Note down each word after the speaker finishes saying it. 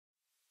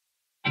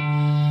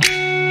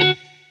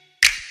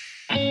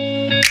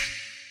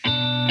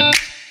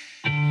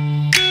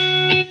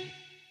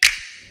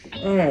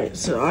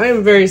So I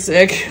am very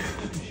sick,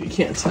 if you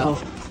can't tell.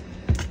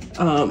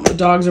 The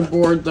dogs are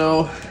bored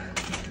though.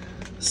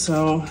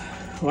 So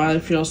while I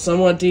feel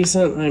somewhat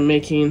decent, I'm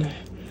making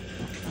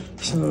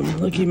some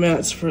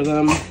LickiMats for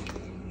them.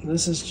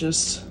 This is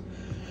just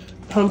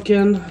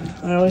pumpkin.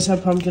 I always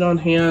have pumpkin on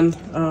hand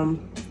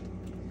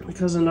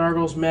because of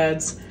Nargle's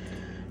meds.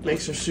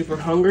 Makes her super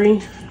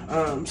hungry.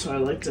 So I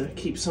like to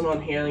keep some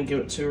on hand and give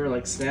it to her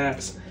like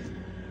snacks.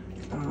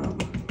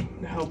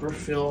 Help her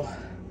feel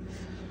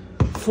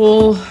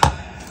full.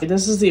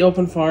 This is the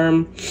open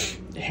farm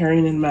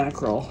herring and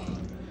mackerel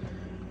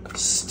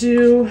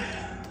stew.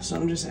 So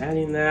I'm just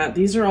adding that.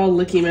 These are all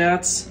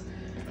LickiMats.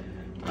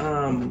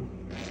 I'm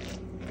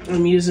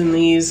using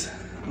these.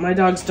 My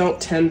dogs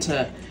don't tend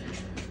to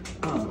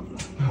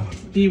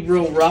be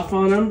real rough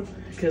on them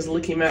because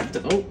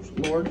LickiMat, oh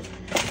Lord,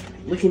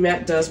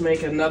 LickiMat does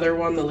make another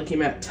one, the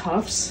LickiMat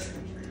Toughs,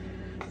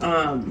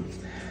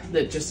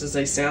 that just as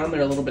they sound,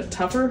 they're a little bit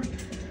tougher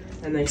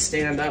and they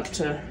stand up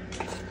to,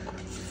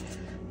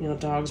 you know,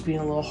 dogs being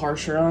a little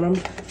harsher on them.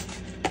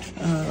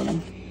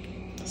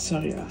 So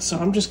yeah, so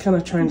I'm just kind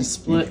of trying to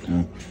split.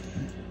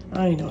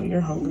 I know you're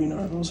hungry,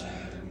 Nargles.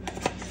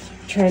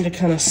 Trying to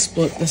kind of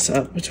split this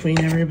up between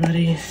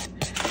everybody.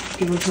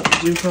 Give them something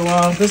to do for a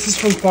while. This is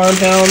from Farm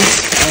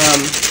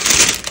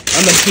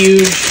I'm a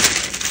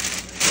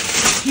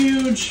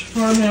huge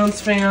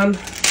Farmhounds fan.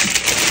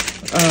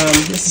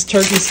 This is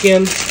turkey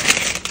skin.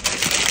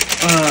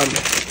 I'll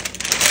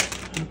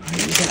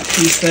probably use that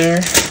piece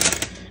there.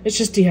 It's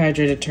just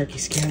dehydrated turkey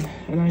skin,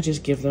 and I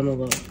just give them a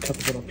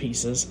couple little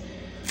pieces.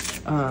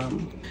 I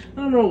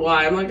don't know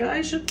why. I'm like,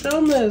 I should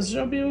film this,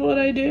 show people what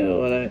I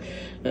do.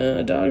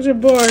 When dogs are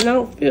bored, I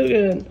don't feel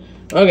good.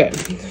 Okay,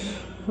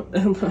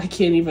 I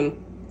can't even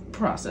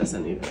process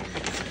anything.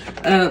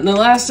 The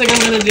last thing I'm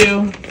gonna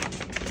do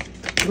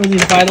are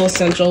these Vital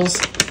Essentials.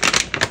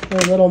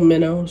 They're little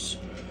minnows.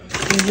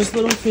 They're just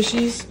little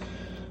fishies.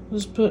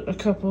 Just put a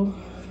couple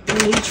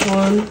in each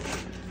one.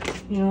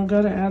 You know,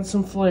 gotta add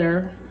some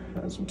flair,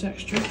 add some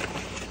texture.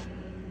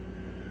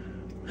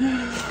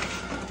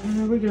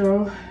 There we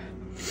go.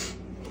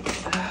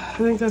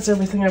 I think that's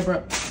everything I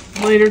brought.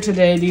 Later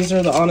today, these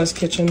are the Honest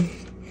Kitchen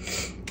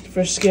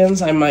fish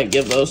skins. I might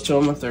give those to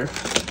them if they're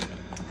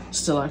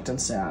still acting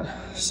sad.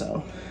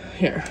 So,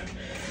 here.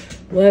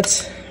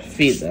 Let's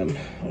feed them.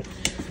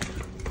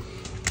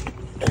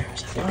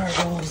 There's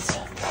Nargles.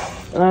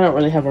 And I don't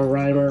really have a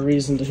rhyme or a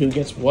reason to who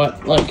gets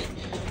what. Like,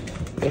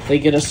 if they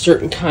get a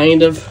certain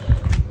kind of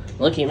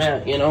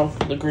LickiMat, you know,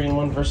 the green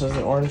one versus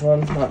the orange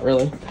one. Not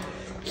really.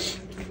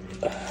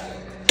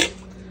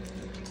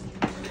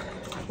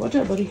 Watch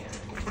out, buddy.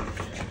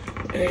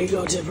 There you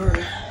go,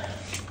 Tipper.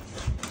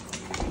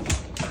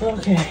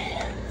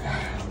 Okay.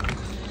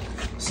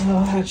 So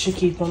that should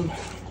keep them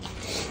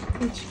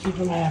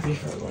happy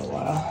for a little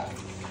while.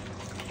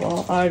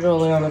 Well, I go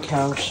lay on the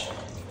couch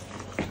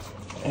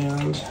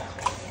and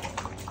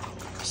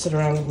sit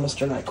around with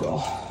Mr. NyQuil.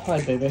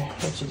 Hi, baby.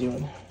 What you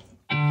doing?